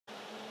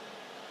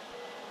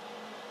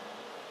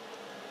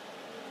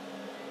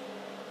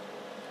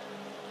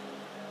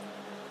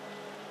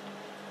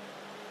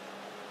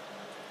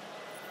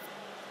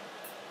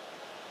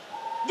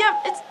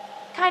it's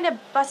kind of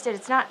busted.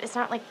 It's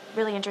not like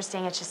really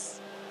interesting. It's just...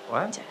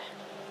 What?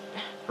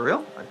 For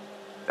real?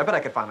 I bet I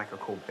could find like a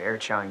cool bear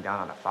chowing down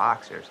on a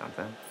fox or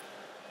something.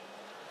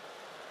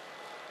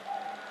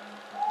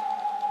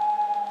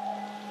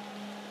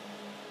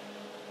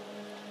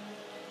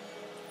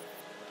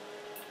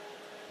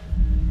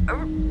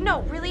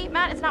 No, really,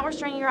 Matt, it's not worth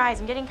straining your eyes.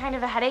 I'm getting kind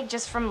of a headache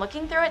just from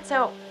looking through it,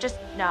 so just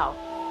no.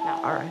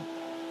 All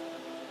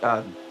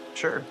right.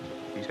 Sure,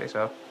 if you say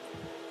so.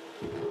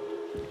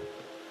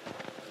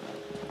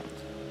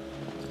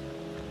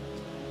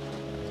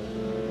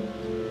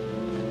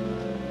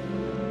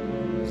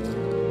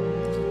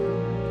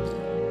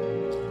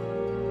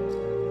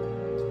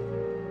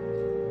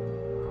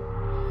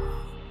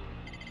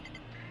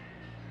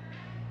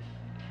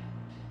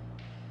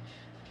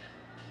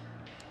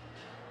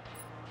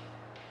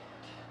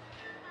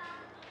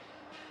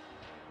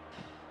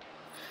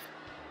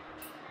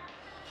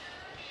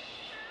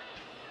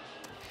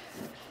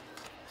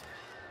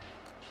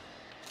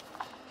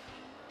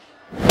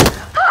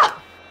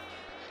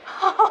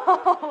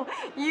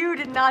 You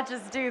did not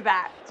just do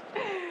that.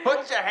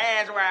 Put your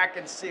hands where I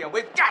can see them.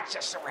 We've got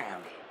you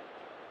surrounded.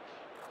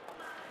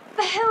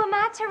 But who am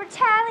I to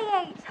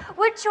retaliate?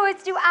 What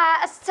choice do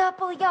I, a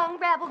supple young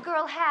rebel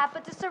girl, have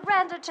but to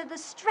surrender to the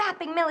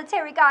strapping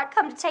military guard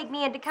come to take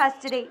me into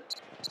custody?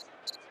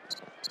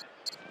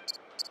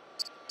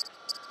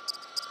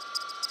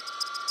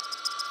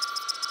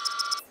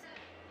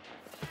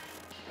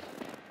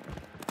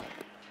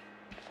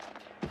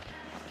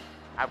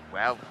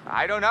 Well,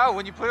 I don't know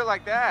when you put it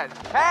like that.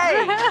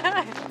 Hey!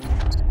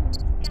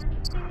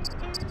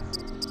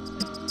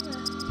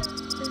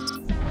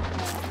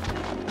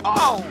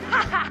 Oh!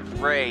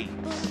 Great.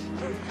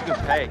 Good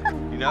pay.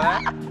 You know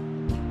that?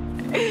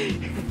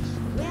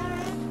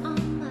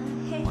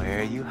 Where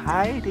are you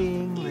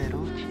hiding,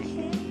 little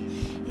chicken?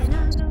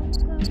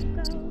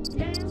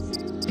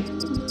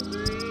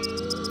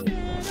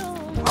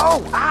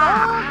 Oh!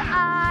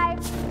 Ah!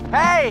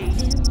 Hey!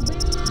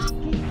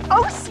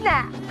 Oh,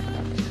 snap!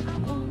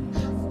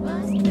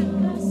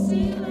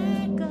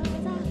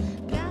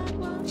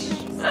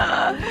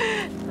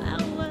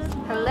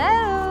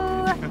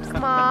 Hello?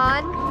 Come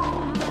on.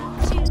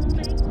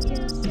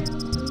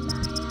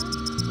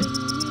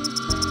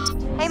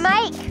 Hey,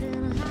 Mike.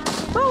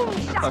 Boom,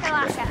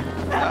 shakalaka.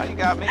 No, you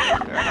got me.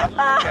 Fair enough.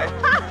 Okay.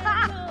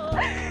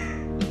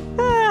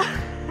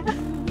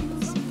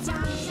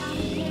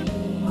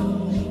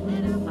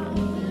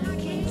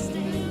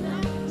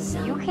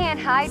 You can't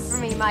hide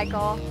from me,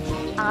 Michael.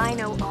 I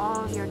know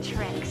all your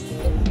tricks.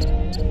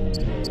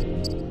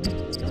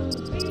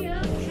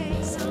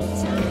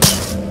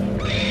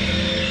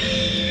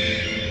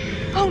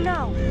 Oh,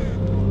 no.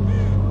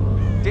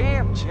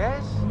 Damn,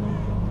 Jess.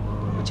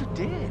 What you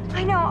did?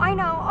 I know.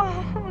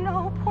 Oh,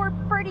 no. Poor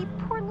birdie.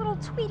 Poor little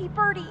Tweety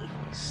birdie.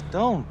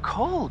 Stone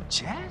cold,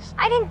 Jess.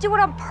 I didn't do it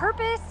on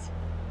purpose.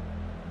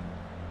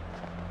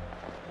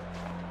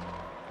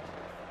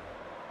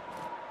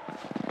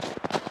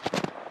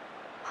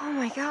 Oh,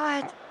 my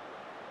God.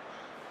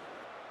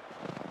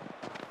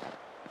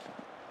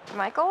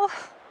 Michael?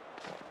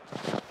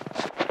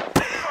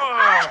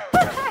 Oh,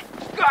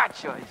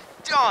 gotcha.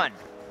 It's done.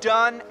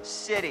 Done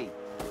city.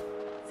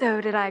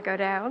 So did I go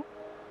down?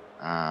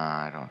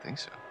 I don't think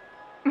so.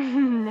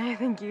 I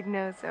think you'd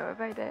know so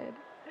if I did.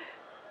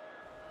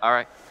 All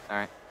right.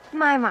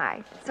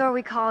 My. So are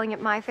we calling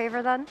it my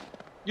favor then?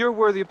 You're a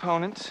worthy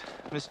opponent,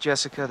 Miss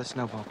Jessica, the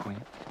Snowball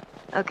Queen.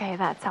 Okay,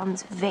 that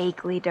sounds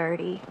vaguely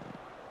dirty.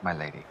 My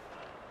lady.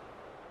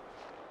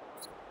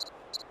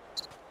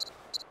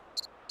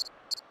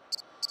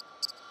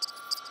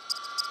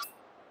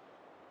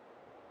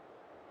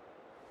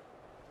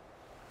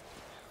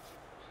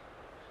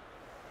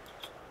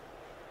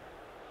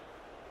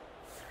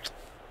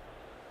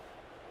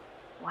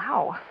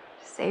 Wow.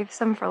 Save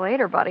some for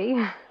later,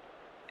 buddy.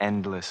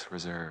 Endless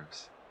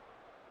reserves.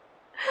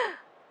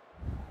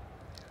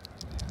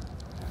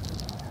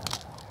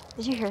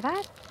 Did you hear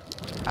that?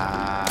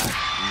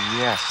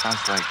 Yeah,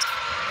 sounds like...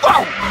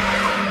 Whoa!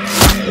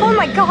 Oh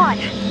my God!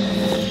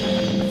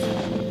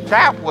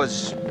 That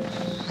was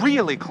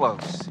really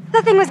close.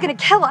 That thing was gonna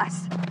kill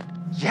us.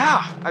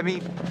 Yeah, I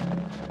mean,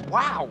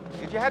 wow.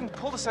 If you hadn't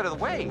pulled us out of the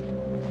way,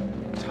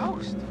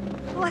 toast.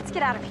 Let's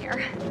get out of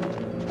here.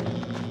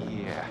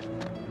 Yeah.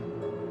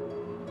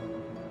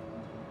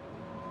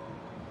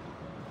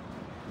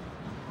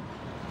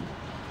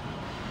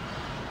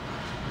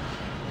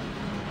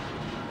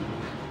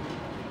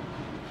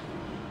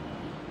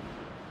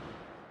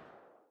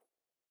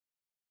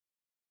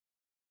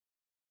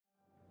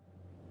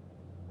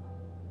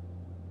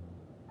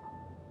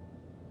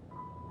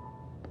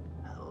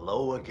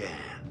 Hello again.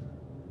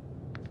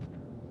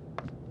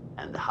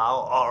 And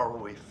how are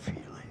we feeling?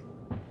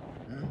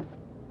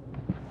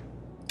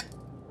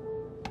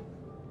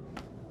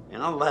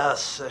 In our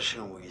last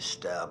session, we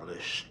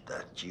established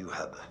that you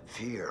have a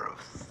fear of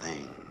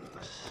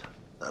things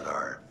that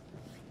are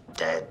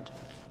dead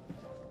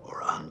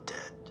or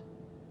undead.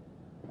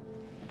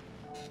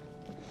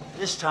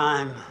 This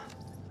time,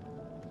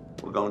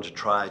 We're going to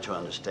try to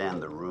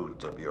understand the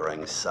root of your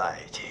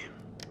anxiety.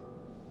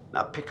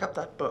 Now pick up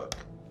that book,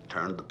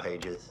 turn the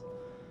pages.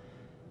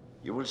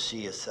 You will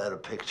see a set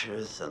of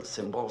pictures and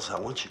symbols. I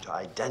want you to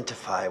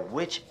identify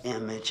which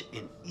image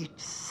in each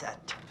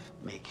set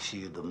makes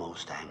you the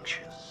most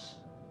anxious.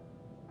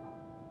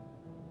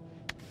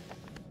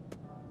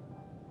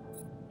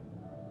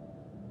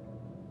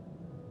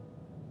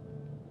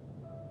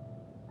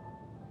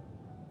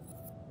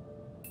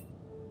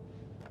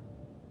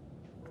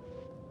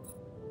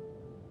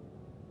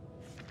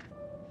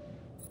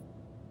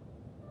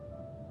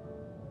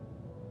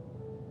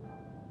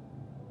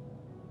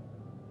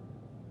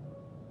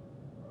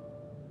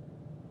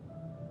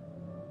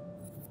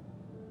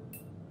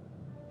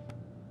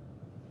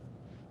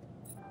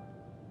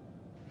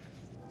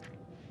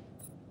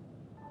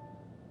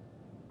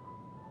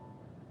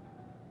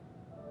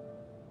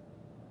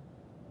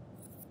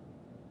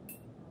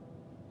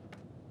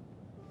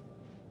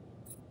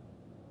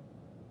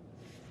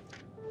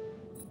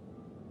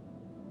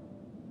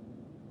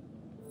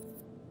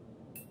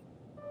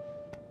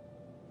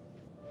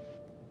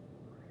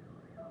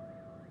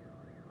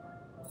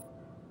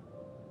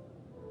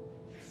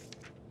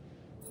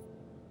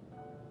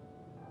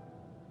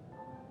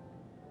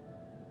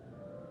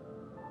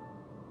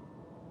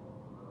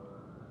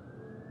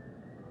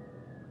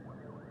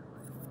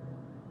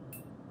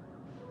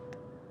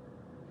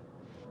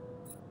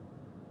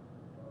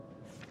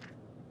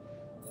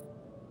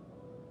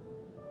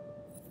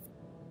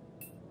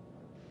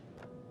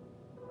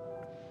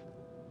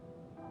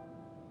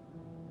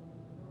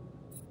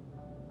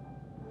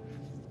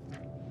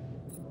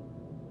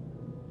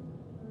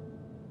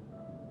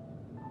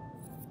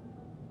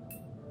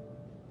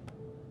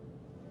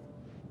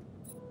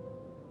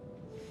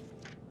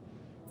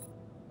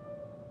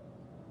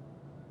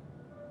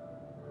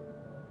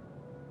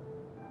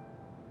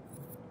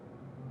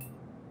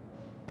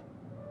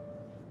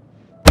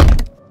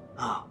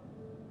 Oh.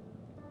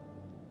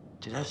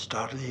 Did that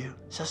startle you?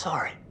 So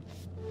sorry.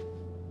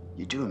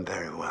 You're doing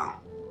very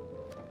well.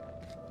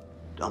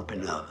 Don't be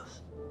nervous.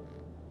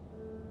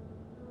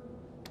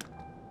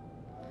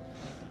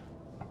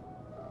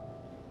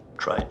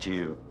 Try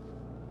to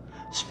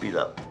speed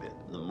up a bit.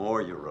 The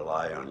more you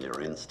rely on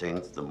your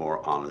instincts, the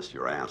more honest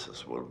your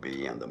answers will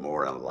be, and the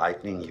more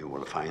enlightening you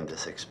will find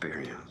this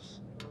experience.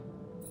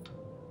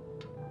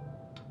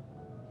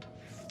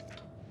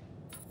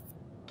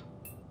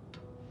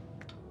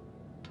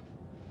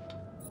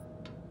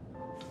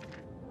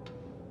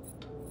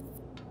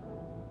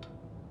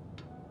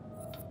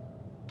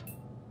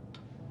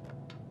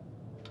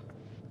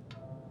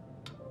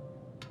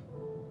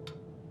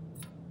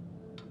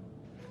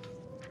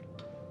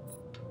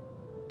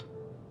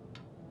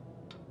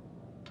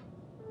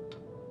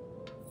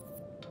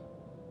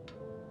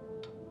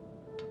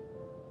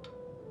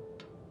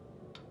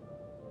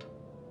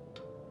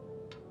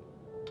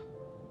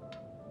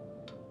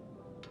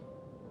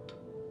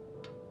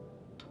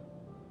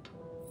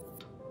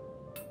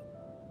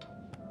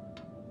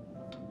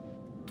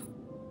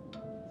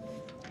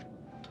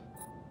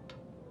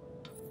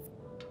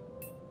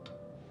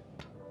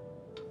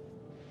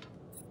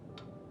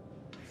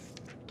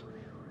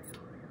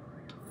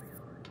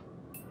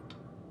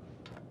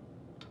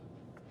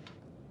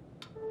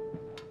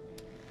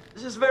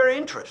 This is very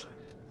interesting.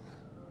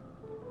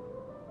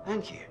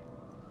 Thank you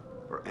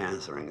for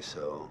answering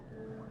so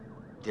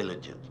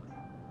diligently.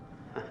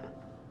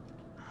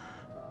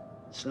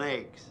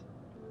 Snakes,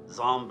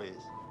 zombies,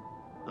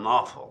 an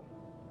awful.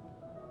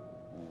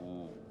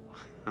 Ooh.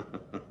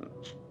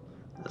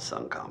 The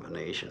sun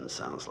combination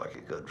sounds like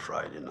a good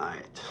Friday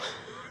night.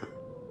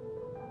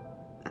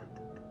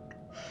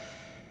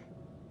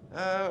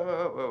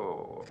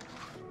 Well,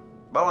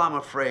 I'm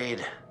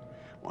afraid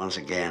once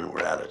again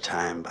we're out of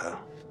time, but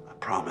I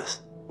promise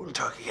we'll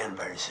talk again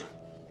very soon.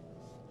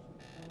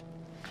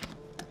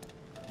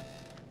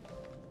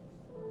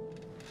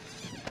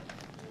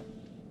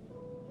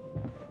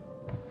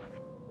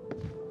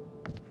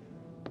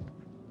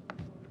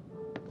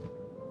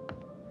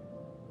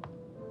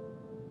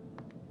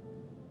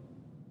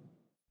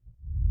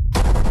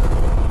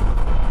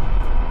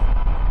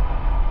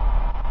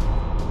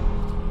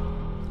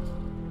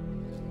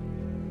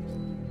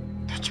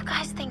 Don't you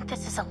guys think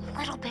this is a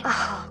little bit...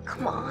 Oh,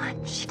 come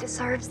on. She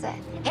deserves it.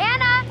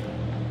 Hannah!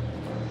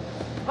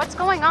 What's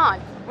going on?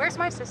 Where's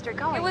my sister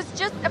going? It was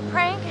just a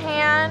prank,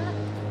 Han.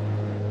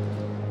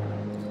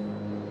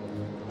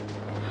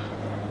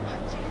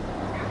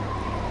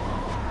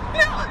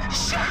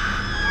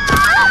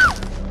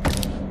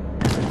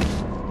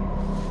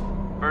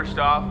 First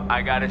off,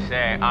 I gotta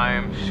say, I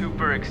am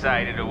super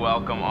excited to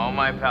welcome all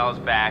my pals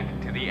back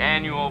to the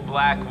annual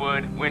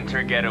Blackwood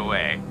Winter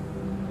Getaway.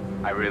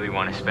 I really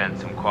want to spend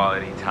some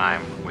quality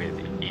time with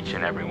each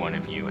and every one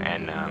of you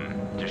and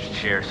just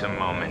share some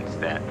moments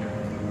that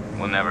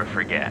we'll never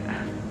forget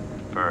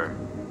for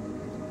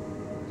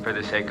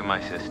the sake of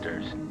my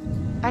sisters.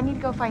 I need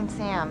to go find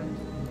Sam.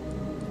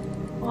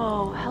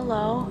 Whoa,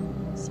 hello.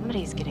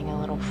 Somebody's getting a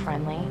little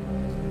friendly.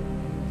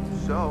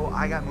 So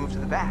I got moved to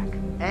the back.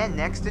 and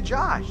next to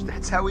Josh.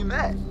 That's how we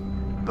met.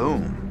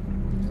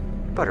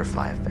 Boom.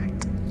 Butterfly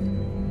effect.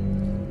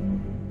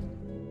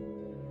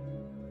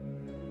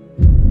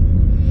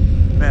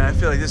 Man, I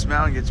feel like this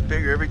mountain gets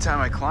bigger every time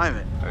I climb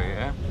it. Oh,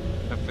 yeah?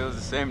 That feels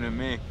the same to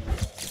me.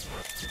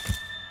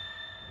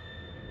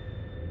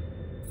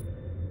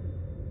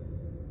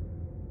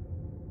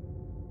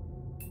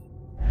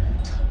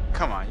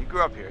 Come on, you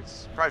grew up here.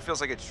 It probably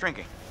feels like it's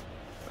shrinking.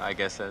 I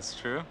guess that's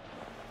true.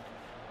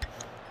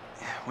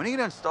 When are you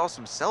gonna install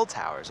some cell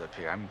towers up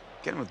here? I'm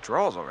getting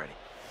withdrawals already.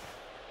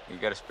 You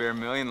got a spare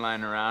million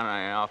lying around,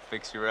 and I'll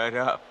fix you right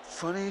up.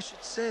 Funny you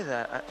should say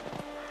that.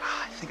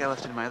 I think I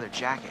left it in my other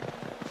jacket.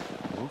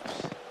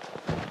 Oops.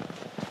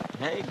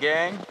 Hey,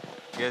 gang.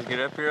 You guys get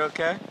up here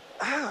okay?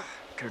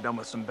 Could have done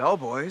with some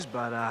bellboys,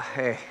 but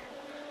hey,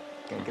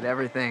 can't get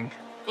everything.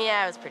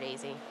 Yeah, it was pretty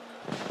easy.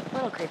 A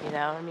little creepy, though.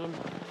 I mean,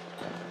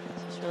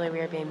 it's just really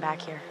weird being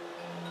back here.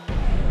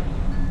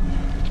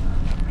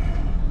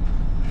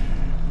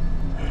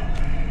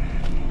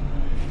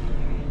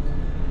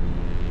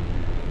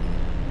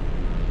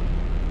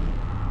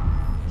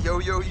 Yo,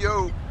 yo,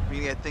 yo. We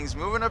gonna get things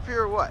moving up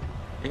here or what?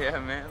 Yeah,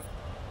 man.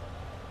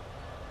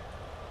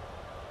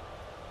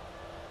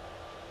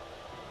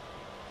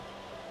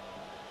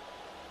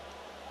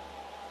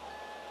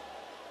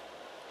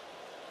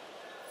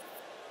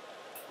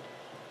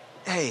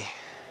 Hey,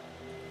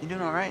 you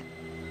doing all right?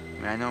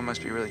 I mean, I know it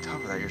must be really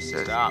tough without your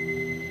sis. Stop.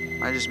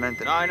 I just meant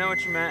that. No, I know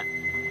what you meant.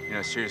 You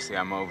know, seriously,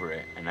 I'm over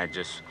it. And I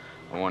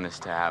want us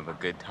to have a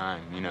good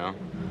time, you know?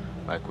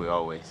 Like we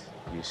always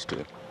used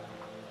to.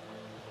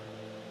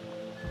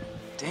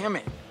 Damn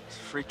it. This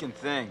freaking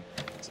thing.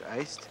 It's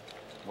iced.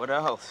 What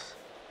else?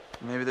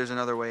 Maybe there's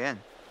another way in.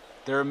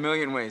 There are a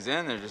million ways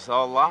in. They're just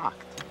all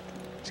locked.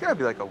 There's gotta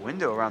be like a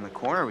window around the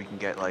corner we can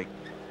get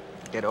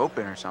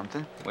open or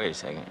something. Wait a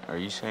second. Are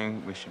you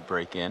saying we should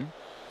break in?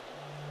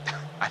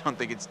 I don't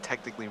think it's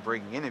technically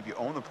breaking in if you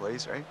own the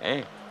place, right?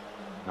 Hey,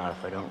 not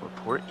if I don't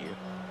report you.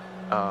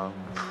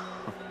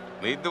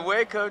 Lead the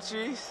way,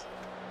 coachies.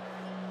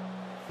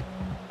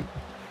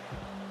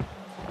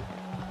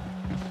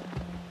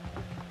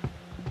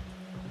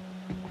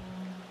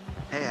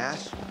 Hey,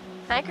 Ash.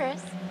 Hi,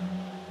 Chris.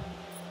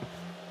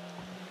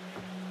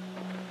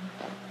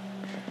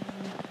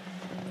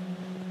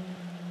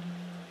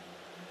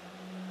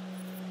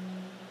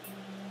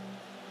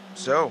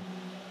 So,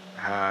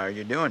 how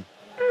you doing?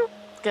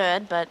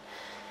 Good, but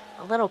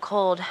a little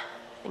cold. I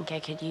think I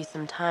could use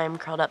some time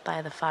curled up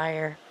by the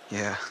fire.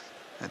 Yeah,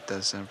 that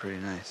does sound pretty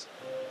nice.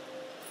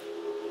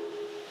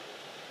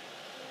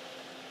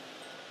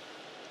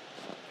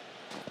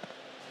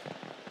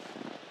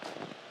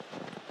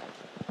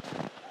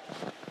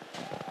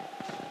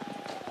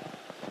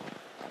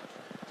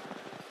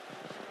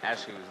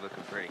 Ashley was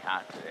looking pretty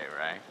hot today,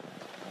 right?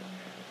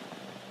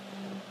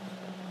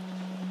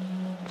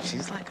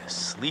 She's like a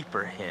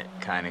sleeper hit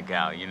kind of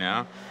gal, you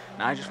know?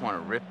 And I just want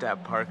to rip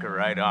that Parker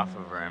right off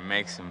of her and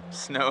make some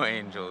snow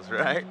angels,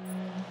 right?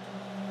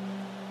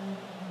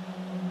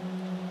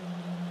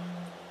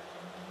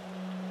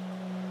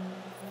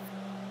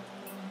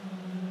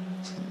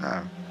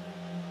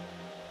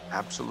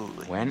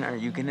 Absolutely. When are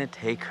you gonna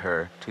take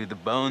her to the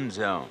bone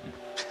zone?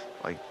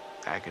 Like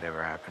that could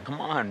ever happen. Come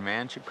on,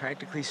 man. She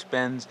practically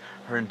spends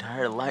her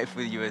entire life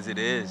with you as it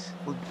is.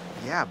 Well,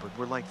 yeah, but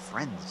we're like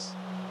friends.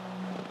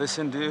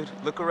 Listen, dude,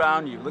 look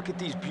around you. Look at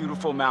these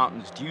beautiful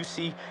mountains. Do you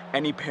see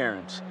any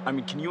parents? I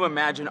mean, can you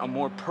imagine a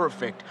more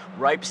perfect,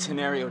 ripe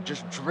scenario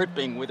just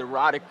dripping with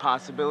erotic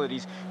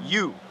possibilities?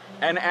 You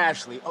and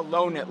Ashley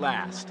alone at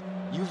last.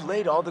 You've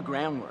laid all the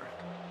groundwork.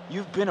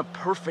 You've been a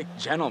perfect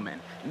gentleman.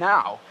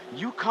 Now,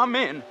 you come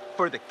in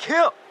for the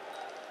kill.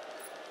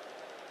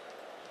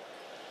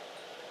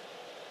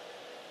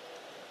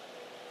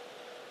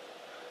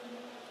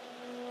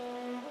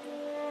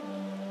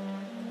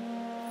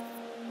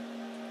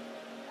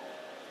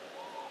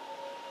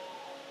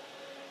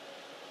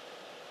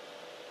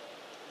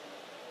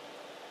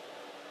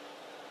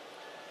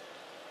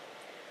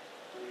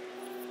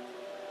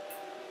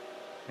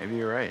 Maybe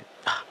you're right.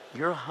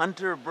 You're a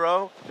hunter,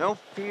 bro. No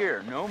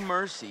fear, no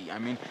mercy. I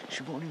mean,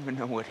 she won't even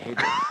know what hit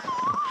her.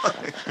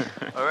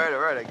 all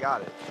right, I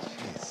got it.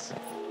 Jeez.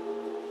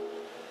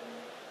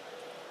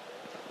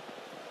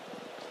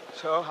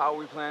 So, how are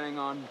we planning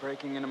on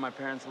breaking into my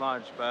parents'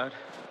 lodge, bud?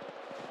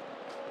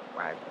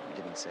 I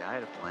didn't say I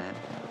had a plan.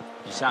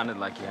 You sounded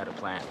like you had a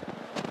plan.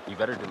 You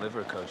better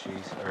deliver,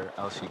 coaches, or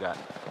else you got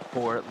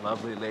 4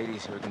 lovely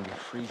ladies who are gonna be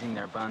freezing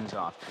their buns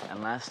off.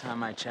 And last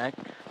time I checked,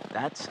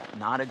 that's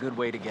not a good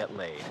way to get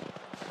laid.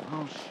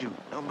 Oh, shoot.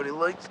 Nobody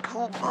likes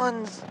cool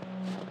buns.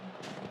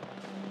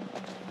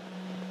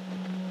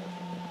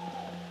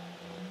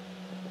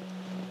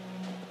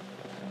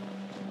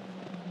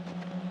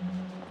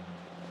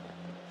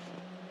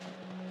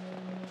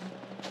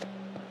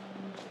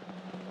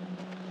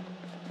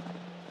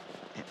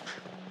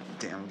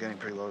 Damn, I'm getting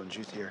pretty low in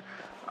juice here.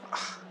 I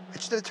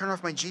just had to turn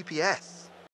off my GPS.